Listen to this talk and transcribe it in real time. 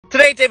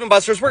Today at Dave &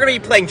 Buster's, we're going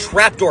to be playing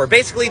Trapdoor.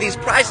 Basically, these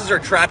prizes are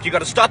trapped. You got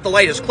to stop the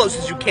light as close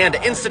as you can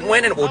to instant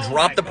win, and it will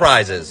drop the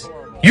prizes.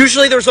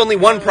 Usually there's only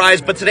one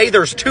prize, but today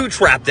there's two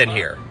trapped in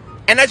here.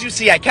 And as you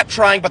see, I kept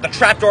trying, but the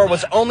trapdoor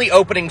was only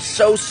opening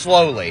so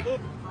slowly.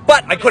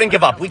 But I couldn't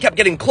give up. We kept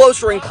getting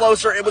closer and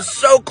closer. It was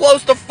so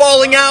close to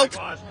falling out.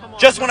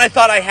 Just when I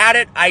thought I had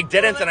it, I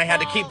didn't, and I had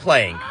to keep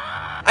playing.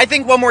 I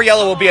think one more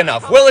yellow will be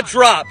enough. Will it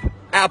drop?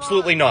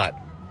 Absolutely not.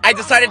 I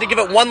decided to give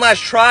it one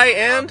last try,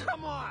 and...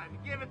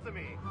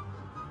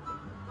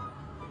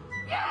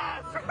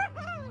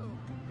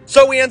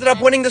 So we ended up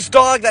winning this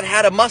dog that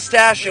had a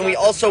mustache, and we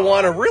also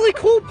won a really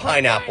cool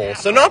pineapple.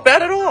 So not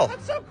bad at all.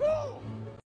 That's so cool.